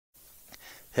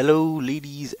Hello,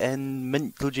 ladies and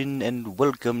gentlemen, and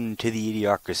welcome to the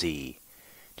Idiocracy.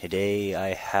 Today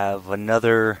I have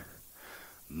another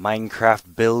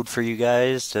Minecraft build for you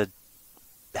guys to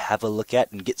have a look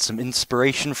at and get some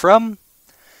inspiration from.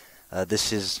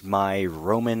 This is my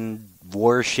Roman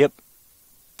warship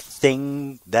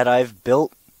thing that I've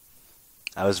built.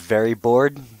 I was very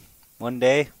bored one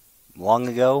day, long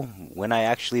ago, when I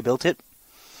actually built it,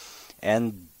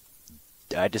 and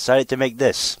I decided to make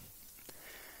this.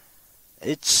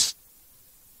 It's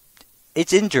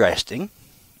interesting.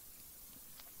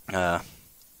 It's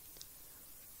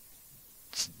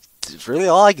really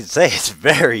all I can say. It's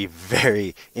very,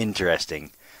 very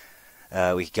interesting.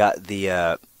 We got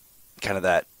the kind of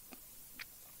that.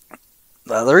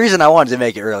 The reason I wanted to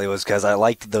make it really was because I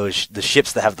liked the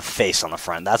ships that have the face on the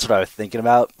front. That's what I was thinking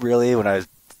about really when I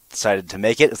decided to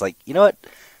make it. It's like, you know what?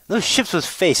 Those ships with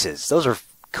faces, those are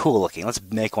cool looking. Let's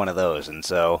make one of those. And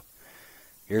so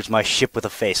here's my ship with a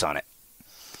face on it.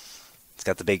 It's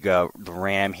got the big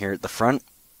ram here at the front.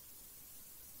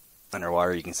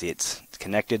 Underwater, you can see it's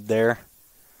connected there.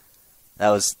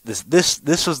 That was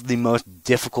this was the most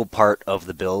difficult part of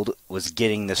the build, was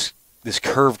getting this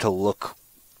curve to look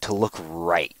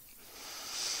right.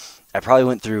 I probably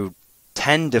went through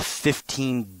 10 to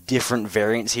 15 different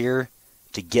variants here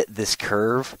to get this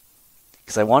curve,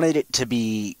 because I wanted it to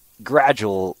be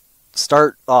gradual.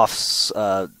 Start off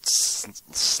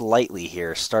slightly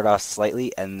here. Start off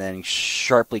slightly, and then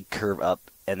sharply curve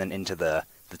up, and then into the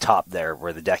top there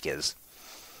where the deck is.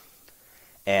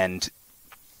 And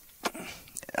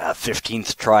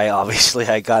 15th try, obviously,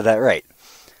 I got that right.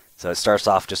 So it starts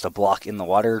off just a block in the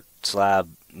water, slab,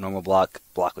 normal block,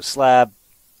 block with slab,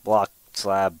 block,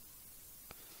 slab,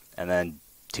 and then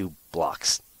 2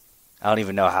 blocks. I don't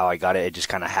even know how I got it. It just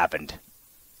kind of happened,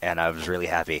 and I was really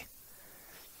happy.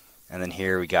 And then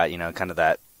here we got, kind of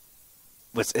that.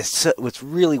 What's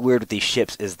really weird with these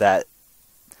ships is that,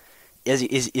 as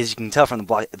you can tell from the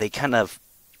block, they kind of,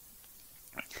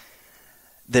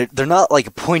 they're not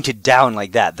like pointed down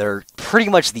like that. They're pretty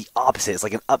much the opposite. It's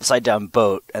like an upside down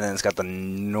boat, and then it's got the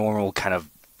normal kind of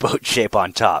boat shape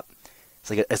on top.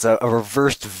 It's a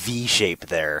reversed V shape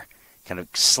there, kind of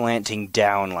slanting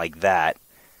down like that.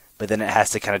 But then it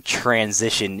has to kind of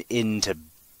transition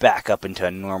back up into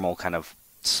a normal kind of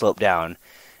slope down.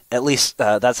 At least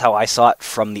that's how I saw it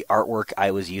from the artwork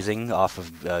I was using off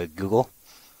of Google.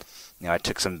 I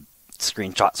took some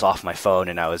screenshots off my phone,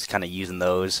 and I was kind of using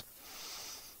those.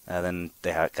 Then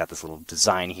they got this little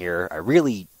design here. I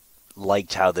really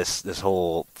liked how this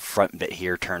whole front bit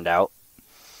here turned out.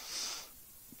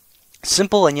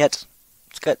 Simple, and yet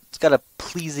it's got a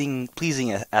pleasing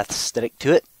aesthetic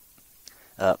to it.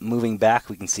 Moving back,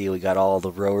 we can see we got all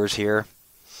the rowers here.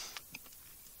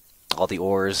 All the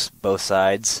oars, both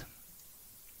sides.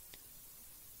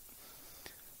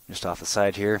 Just off the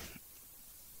side here.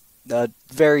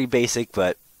 Very basic,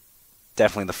 but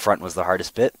definitely the front was the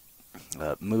hardest bit.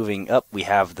 Moving up, we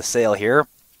have the sail here.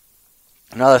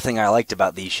 Another thing I liked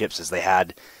about these ships is they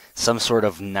had some sort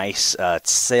of nice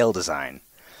sail design.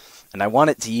 And I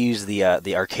wanted to use the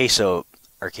Arcasa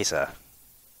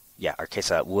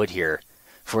wood here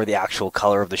for the actual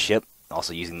color of the ship.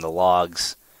 Also using the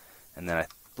logs. And then I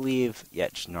believe,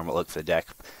 just normal look for the deck.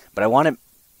 But I wanted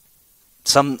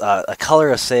some a color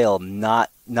of sail, not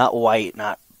white,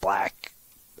 not black.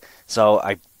 So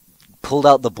I pulled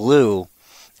out the blue,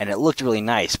 and it looked really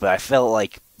nice. But I felt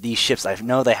like these ships, I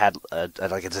know they had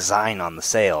like a design on the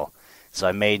sail, so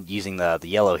I made, using the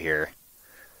yellow here,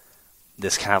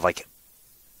 this kind of like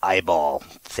eyeball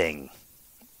thing.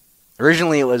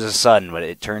 Originally it was a sun, but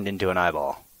it turned into an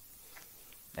eyeball.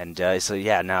 And so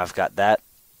yeah, now I've got that.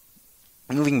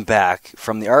 Moving back,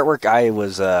 from the artwork I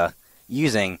was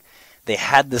using, they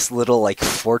had this little like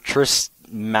fortress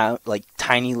mount, like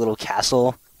tiny little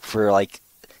castle for like,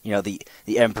 the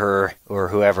emperor or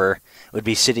whoever would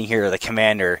be sitting here, or the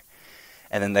commander,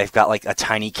 and then they've got like a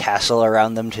tiny castle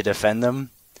around them to defend them.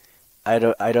 I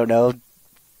don't know.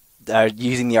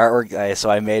 Using the artwork, so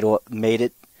I made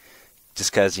it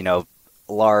just because,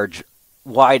 large,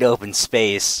 wide open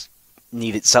space,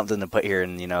 needed something to put here,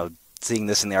 and seeing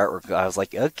this in the artwork, I was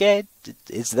like, okay,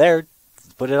 it's there,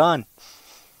 let's put it on.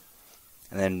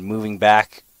 And then moving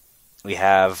back, we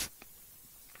have,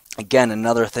 again,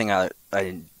 another thing I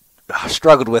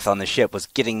struggled with on the ship was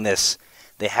getting this.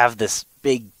 They have this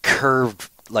big curved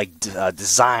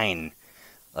design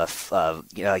of a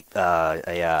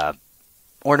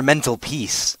ornamental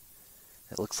piece.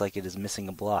 It looks like it is missing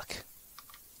a block.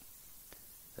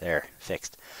 There,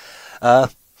 fixed.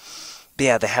 But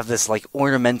yeah, they have this like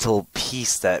ornamental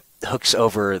piece that hooks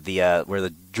over the where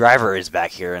the driver is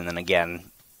back here, and then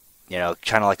again, You know,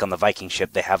 kind of like on the Viking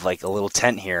ship, they have like a little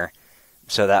tent here,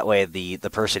 so that way the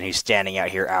person who's standing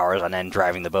out here hours on end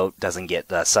driving the boat doesn't get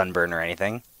sunburn or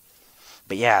anything.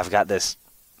 But yeah, I've got this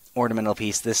ornamental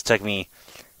piece. This took me,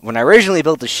 when I originally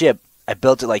built the ship, I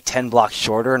built it like 10 blocks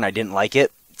shorter and I didn't like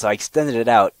it, so I extended it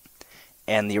out.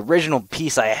 And the original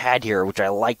piece I had here, which I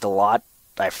liked a lot,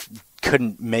 I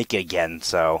couldn't make it again,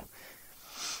 so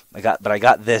I got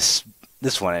this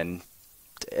one, and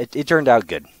it turned out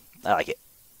good. I like it.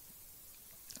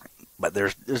 But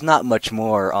there's not much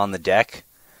more on the deck.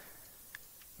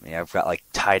 I mean, I've got like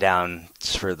tie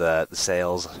downs for the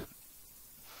sails,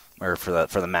 or for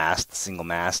the mast, the single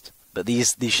mast. But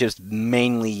these ships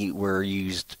mainly were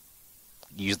used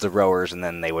the rowers, and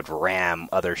then they would ram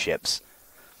other ships.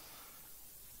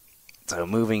 So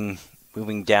moving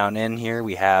down in here,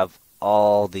 we have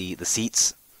all the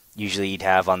seats. Usually you'd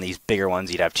have on these bigger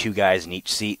ones, you'd have 2 guys in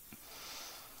each seat.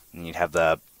 And you'd have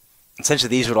essentially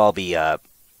these would all be, I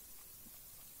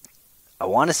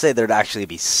want to say there'd actually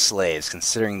be slaves,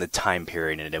 considering the time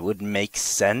period, and it would make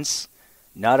sense.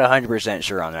 Not 100%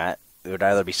 sure on that. It would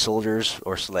either be soldiers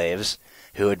or slaves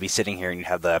who would be sitting here, and you'd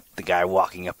have the guy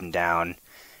walking up and down,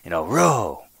 you know,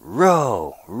 row,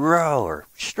 row, row, or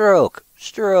stroke,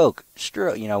 stroke,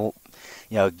 stroke, you know,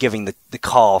 giving the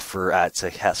call for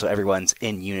so everyone's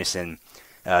in unison,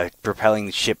 propelling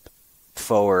the ship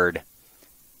forward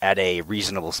at a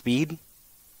reasonable speed.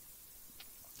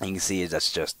 And you can see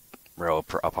that's just row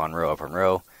upon row upon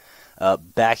row.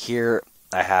 Back here,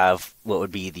 I have what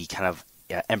would be the kind of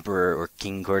emperor or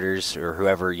king quarters, or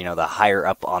whoever, you know, the higher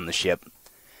up on the ship,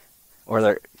 or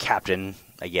the captain,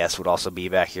 I guess, would also be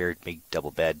back here. Big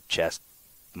double bed, chest,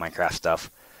 Minecraft stuff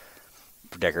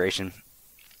for decoration.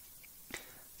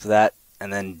 So that,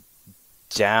 and then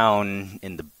down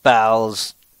in the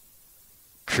bows,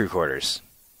 crew quarters.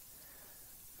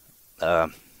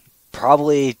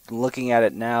 Probably looking at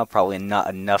it now, probably not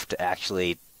enough to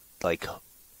actually like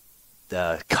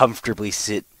comfortably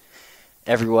sit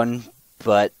everyone,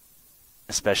 but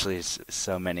especially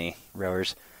so many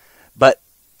rowers. But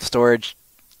storage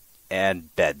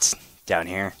and beds down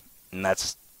here, and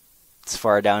that's as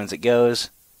far down as it goes.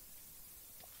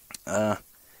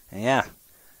 Yeah,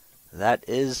 that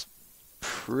is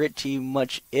pretty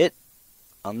much it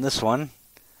on this one.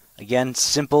 Again,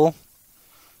 simple,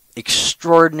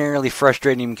 extraordinarily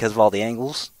frustrating because of all the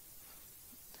angles.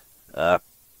 I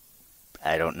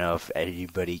don't know if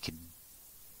anybody could,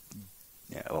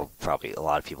 well, probably a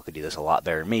lot of people could do this a lot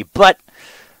better than me, but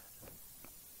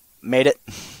made it.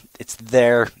 It's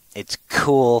there. It's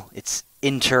cool. It's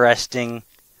interesting.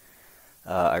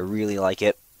 I really like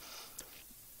it.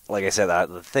 Like I said,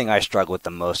 the thing I struggled with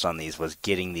the most on these was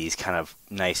getting these kind of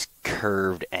nice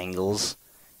curved angles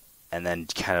and then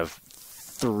kind of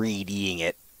 3D'ing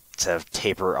it to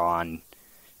taper on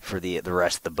for the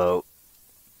rest of the boat.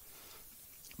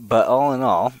 But all in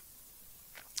all,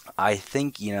 I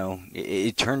think, you know,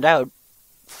 it turned out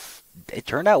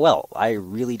well. I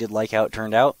really did like how it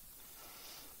turned out.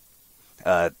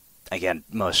 Again,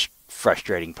 most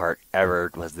frustrating part ever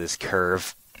was this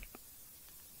curve,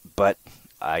 but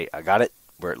I got it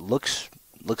where it looks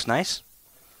nice.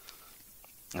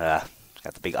 Got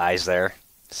the big eyes there,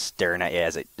 staring at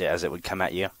you as it would come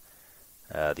at you.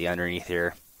 The underneath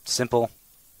here, simple.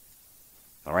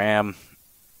 The ram,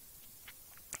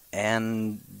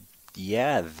 and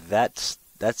yeah, that's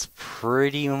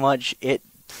pretty much it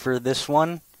for this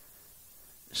one.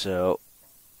 So,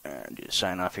 do a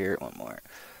sign off here. One more,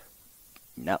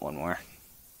 not one more.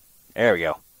 There we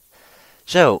go.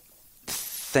 So,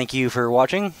 thank you for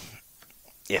watching.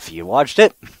 If you watched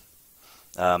it,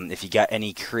 if you got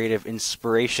any creative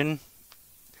inspiration,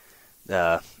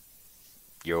 you're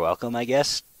welcome, I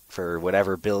guess, for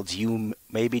whatever builds you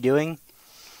may be doing.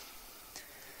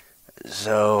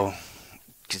 So,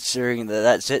 considering that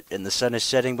that's it, and the sun is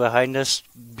setting behind us,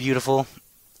 beautiful,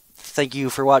 thank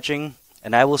you for watching,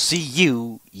 and I will see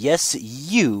you, yes,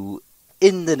 you,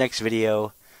 in the next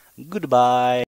video. Goodbye.